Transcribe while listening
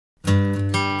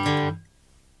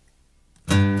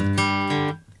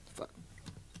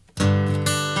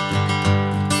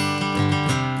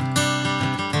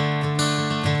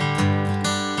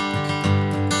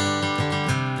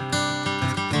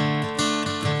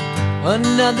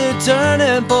Another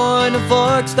turning point, a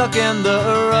fork stuck in the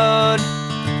road.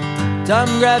 Time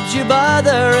grabs you by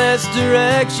the wrist,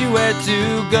 directs you where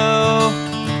to go.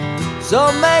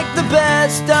 So make the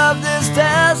best of this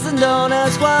test and don't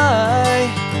ask why.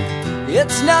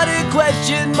 It's not a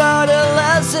question but a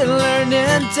lesson learned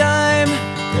in time.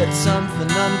 It's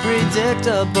something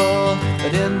unpredictable,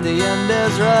 but in the end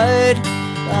is right.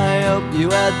 I hope you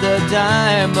had the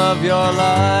time of your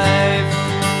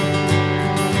life.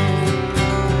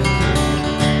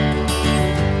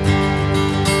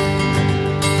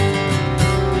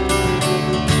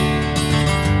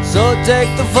 So take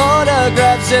the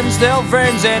photographs and still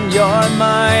frames in your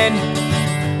mind,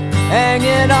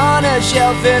 hanging on a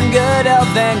shelf in good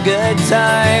health and good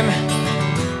time.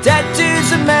 Tattoos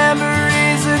of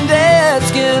memories and dead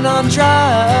skin on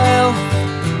trial.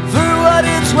 For what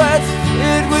it's worth,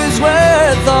 it was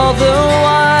worth all the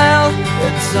while.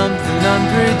 It's something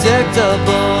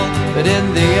unpredictable, but in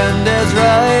the end is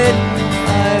right.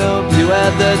 I hope you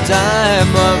had the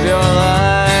time of your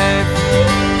life.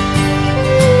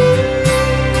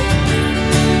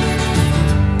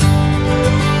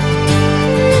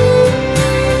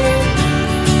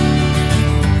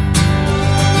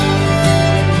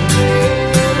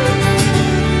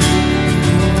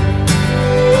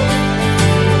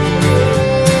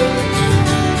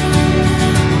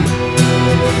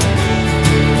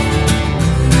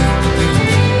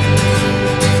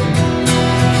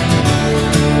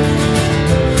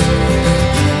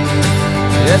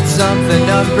 It's something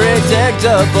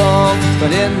unpredictable,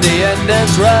 but in the end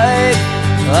it's right.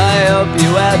 I hope you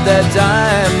had the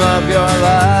time of your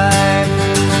life.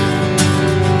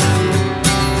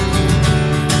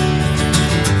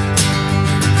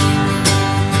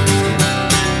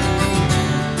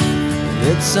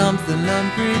 It's something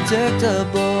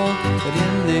unpredictable, but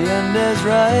in the end is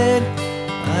right.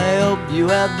 I hope you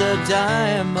had the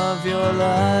time of your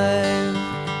life.